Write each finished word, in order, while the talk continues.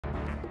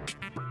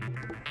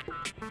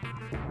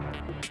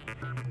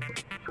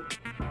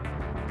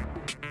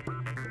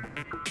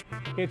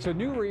It's a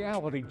new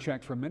reality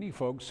check for many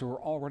folks who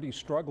are already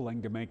struggling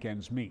to make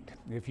ends meet.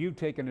 If you've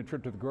taken a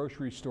trip to the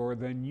grocery store,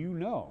 then you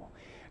know.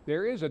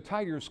 There is a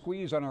tighter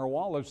squeeze on our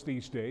wallets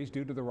these days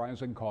due to the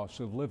rising costs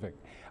of living.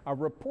 A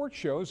report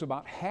shows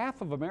about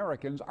half of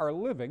Americans are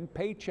living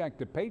paycheck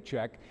to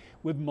paycheck,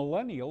 with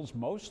millennials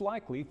most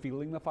likely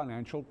feeling the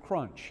financial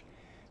crunch.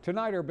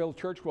 Tonight, our Bill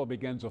Churchwell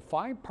begins a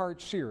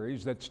 5-part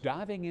series that's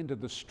diving into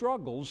the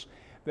struggles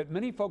that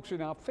many folks are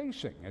now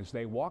facing as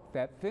they walk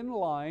that thin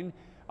line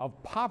of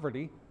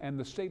poverty and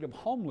the state of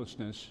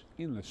homelessness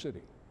in the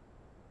city.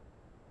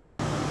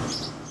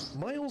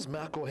 Miles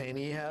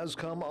McElhaney has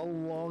come a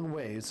long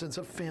way since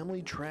a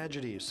family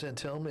tragedy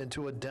sent him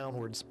into a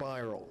downward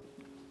spiral.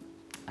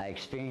 I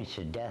experienced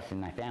a death in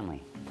my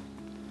family.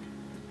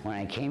 When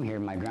I came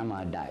here, my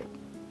grandma died.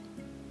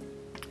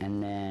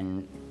 And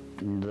then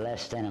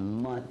less than a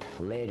month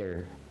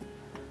later,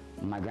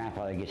 my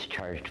grandfather gets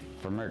charged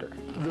for murder.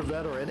 The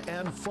veteran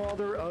and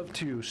father of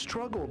 2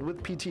 struggled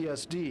with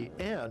PTSD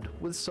and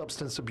with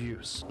substance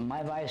abuse.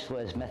 My vice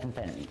was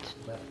methamphetamines.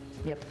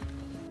 Yep.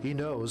 He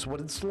knows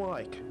what it's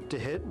like to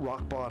hit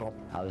rock bottom.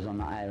 I was on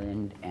the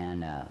island,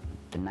 and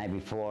the night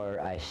before,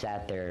 I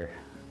sat there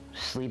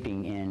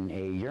sleeping in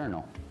a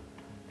urinal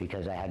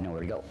because I had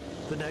nowhere to go.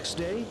 The next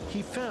day,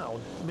 he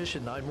found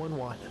Mission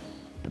 911.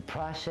 The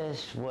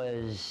process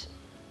was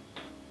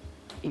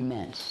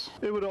immense.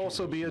 It would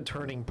also be a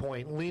turning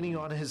point, leaning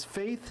on his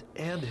faith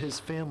and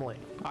his family.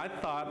 I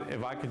thought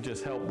if I could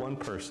just help one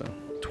person.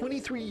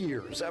 23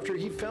 years after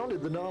he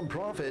founded the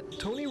nonprofit,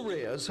 Tony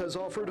Reyes has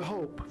offered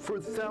hope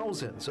for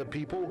thousands of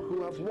people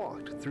who have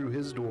walked through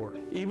his door.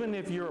 Even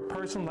if you're a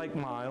person like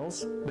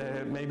Miles that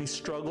had maybe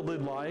struggled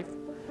in life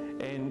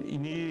and you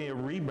need a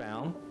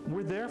rebound,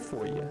 we're there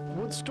for you.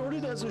 What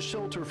started as a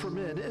shelter for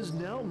men is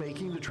now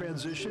making the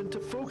transition to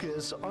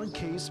focus on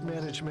case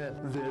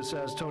management. This,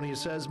 as Tony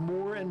says,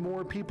 more and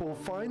more people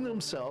find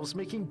themselves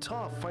making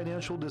tough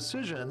financial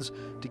decisions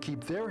to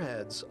keep their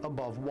heads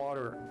above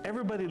water.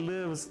 Everybody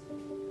lives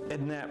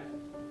in that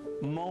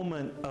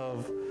moment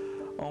of,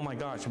 oh my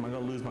gosh, am I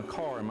going to lose my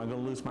car? Am I going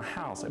to lose my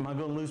house? Am I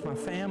going to lose my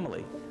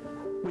family?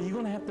 Well, you're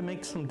going to have to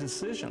make some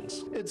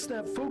decisions. It's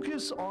that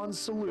focus on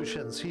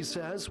solutions, he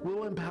says,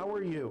 will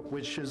empower you,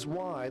 which is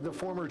why the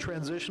former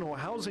transitional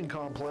housing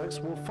complex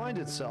will find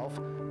itself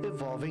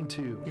evolving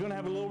too. You're going to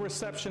have a little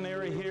reception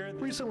area here.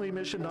 Recently,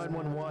 Mission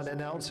 911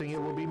 announcing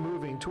it will be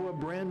moving to a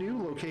brand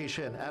new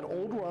location at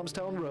Old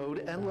Romstown Road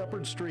and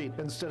Leopard Street.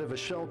 Instead of a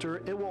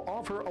shelter, it will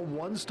offer a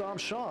one-stop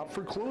shop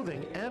for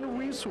clothing and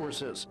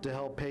resources to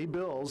help pay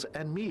bills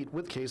and meet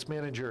with case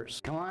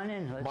managers. Come on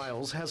in.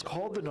 Miles has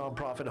called the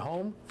nonprofit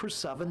home for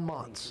 7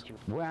 months.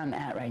 Where I'm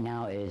at right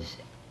now is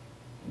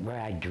where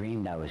I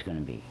dreamed I was going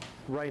to be.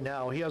 Right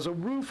now, he has a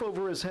roof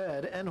over his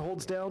head and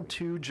holds down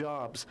 2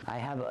 jobs. I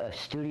have a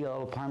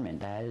studio apartment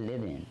that I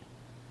live in.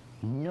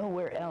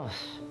 Nowhere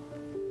else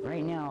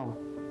right now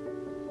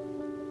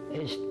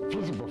is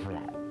feasible for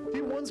that.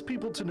 He wants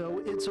people to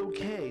know it's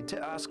okay to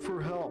ask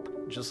for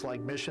help, just like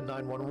Mission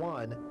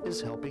 911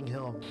 is helping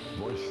him.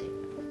 Voice it.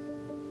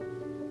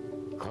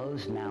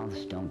 Closed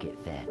mouths don't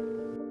get fed.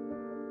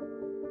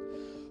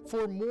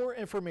 For more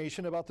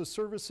information about the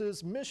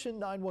services Mission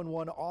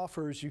 911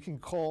 offers, you can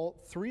call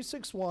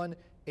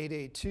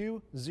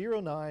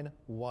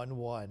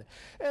 361-882-0911.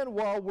 And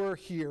while we're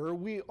here,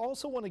 we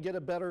also want to get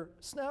a better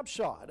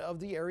snapshot of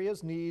the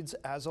area's needs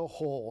as a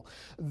whole.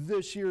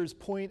 This year's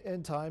Point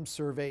in Time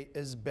survey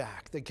is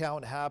back. The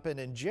count happened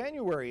in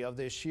January of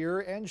this year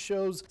and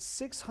shows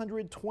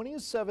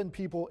 627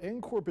 people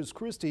in Corpus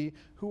Christi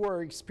who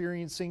are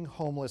experiencing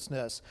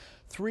homelessness.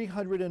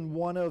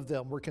 301 of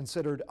them were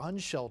considered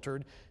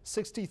unsheltered,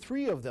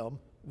 63 of them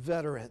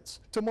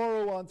veterans.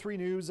 Tomorrow on 3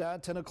 News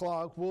at 10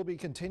 o'clock, we'll be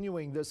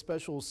continuing this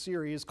special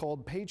series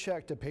called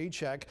Paycheck to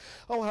Paycheck.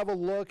 I'll have a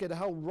look at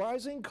how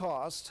rising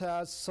costs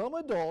has some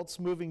adults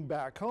moving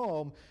back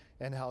home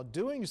and how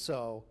doing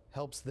so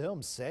helps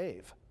them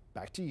save.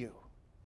 Back to you.